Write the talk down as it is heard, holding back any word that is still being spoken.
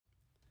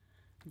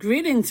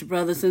Greetings,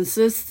 brothers and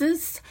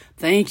sisters.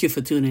 Thank you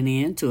for tuning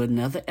in to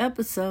another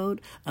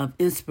episode of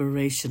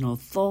Inspirational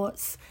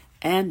Thoughts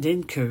and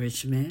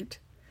Encouragement.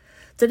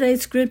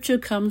 Today's scripture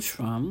comes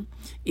from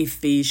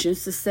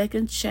Ephesians, the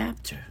 2nd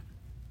chapter,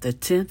 the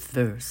 10th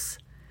verse.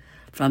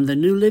 From the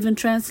New Living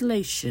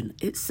Translation,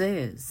 it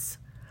says,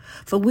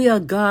 "For we are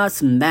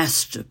God's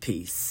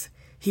masterpiece.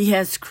 He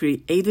has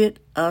created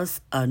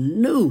us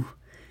anew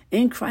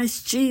in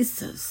Christ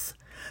Jesus,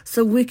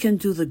 so we can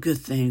do the good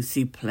things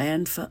He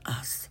planned for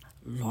us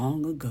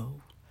long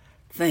ago."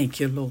 Thank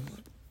you,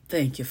 Lord.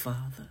 Thank you,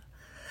 Father.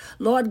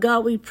 Lord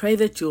God, we pray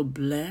that you'll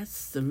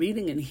bless the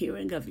reading and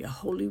hearing of your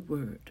holy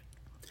word.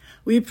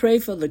 We pray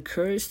for the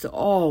courage to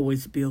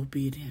always be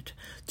obedient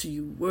to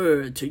your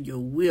word, to your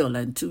will,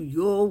 and to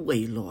your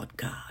way, Lord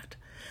God.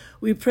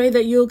 We pray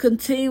that you'll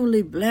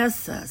continually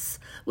bless us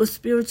with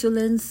spiritual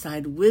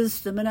insight,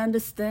 wisdom, and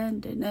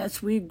understanding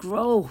as we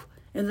grow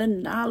in the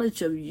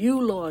knowledge of you,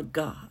 Lord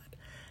God,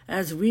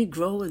 as we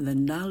grow in the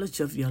knowledge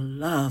of your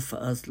love for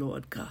us,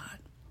 Lord God.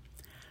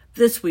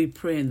 This we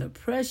pray in the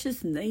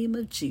precious name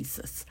of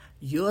Jesus,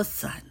 your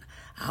Son,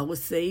 our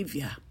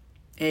Savior.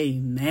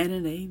 Amen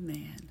and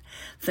amen.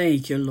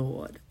 Thank you,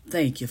 Lord.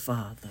 Thank you,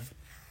 Father.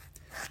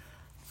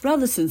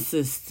 Brothers and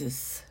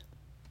sisters,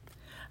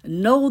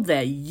 know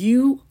that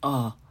you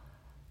are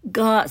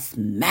God's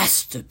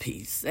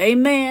masterpiece.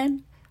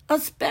 Amen. A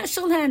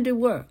special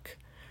handiwork.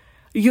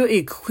 You're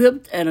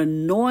equipped and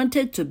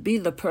anointed to be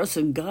the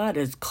person God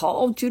has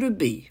called you to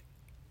be.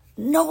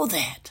 Know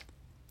that.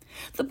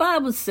 The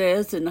Bible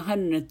says in the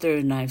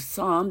 139th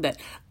Psalm that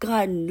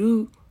God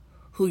knew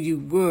who you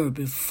were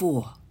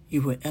before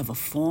you were ever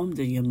formed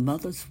in your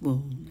mother's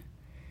womb.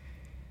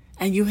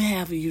 And you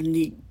have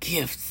unique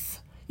gifts.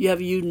 You have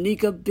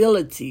unique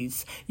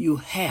abilities. You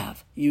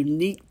have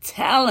unique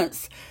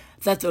talents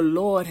that the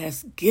Lord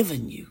has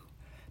given you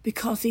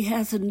because He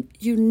has a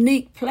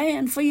unique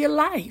plan for your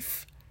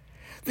life.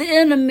 The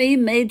enemy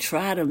may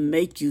try to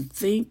make you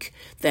think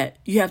that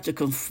you have to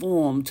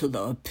conform to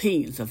the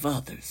opinions of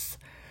others.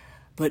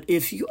 But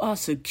if you are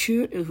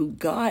secure in who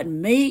God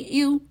made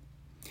you,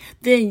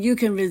 then you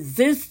can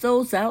resist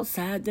those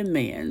outside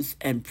demands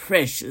and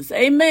pressures,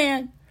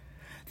 amen,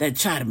 that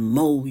try to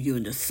mold you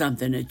into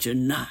something that you're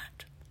not.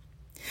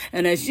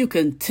 And as you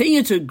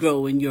continue to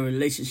grow in your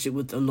relationship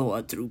with the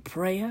Lord through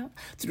prayer,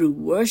 through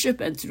worship,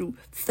 and through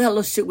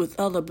fellowship with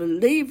other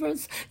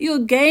believers,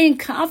 you'll gain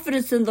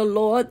confidence in the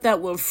Lord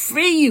that will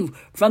free you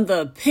from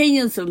the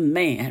opinions of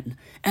man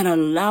and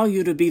allow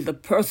you to be the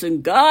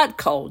person God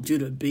called you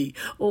to be.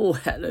 Oh,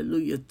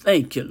 hallelujah.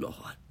 Thank you,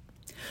 Lord.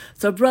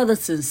 So,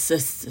 brothers and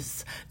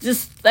sisters,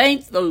 just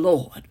thank the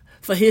Lord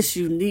for His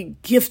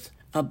unique gift,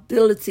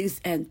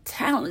 abilities, and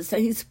talents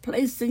that He's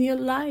placed in your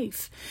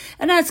life.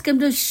 And ask Him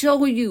to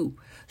show you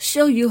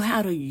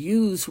how to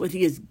use what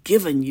He has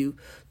given you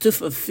to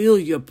fulfill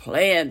your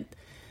plan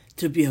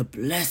to be a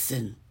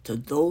blessing to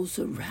those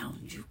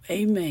around you.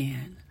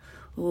 Amen.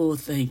 Oh,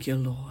 thank you,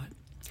 Lord.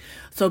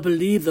 So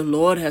believe the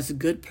Lord has a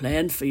good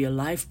plan for your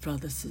life,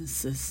 brothers and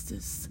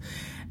sisters,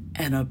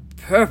 and a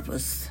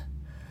purpose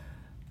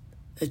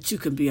that you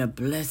can be a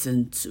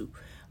blessing to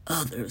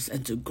others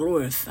and to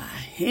glorify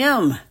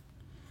Him.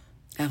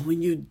 And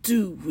when you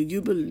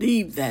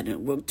believe that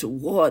and work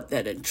toward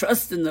that and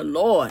trust in the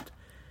Lord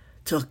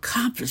to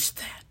accomplish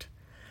that,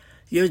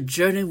 your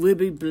journey will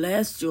be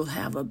blessed. You'll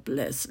have a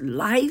blessed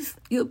life.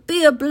 You'll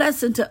be a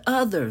blessing to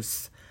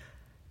others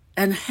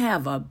and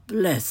have a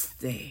blessed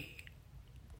day.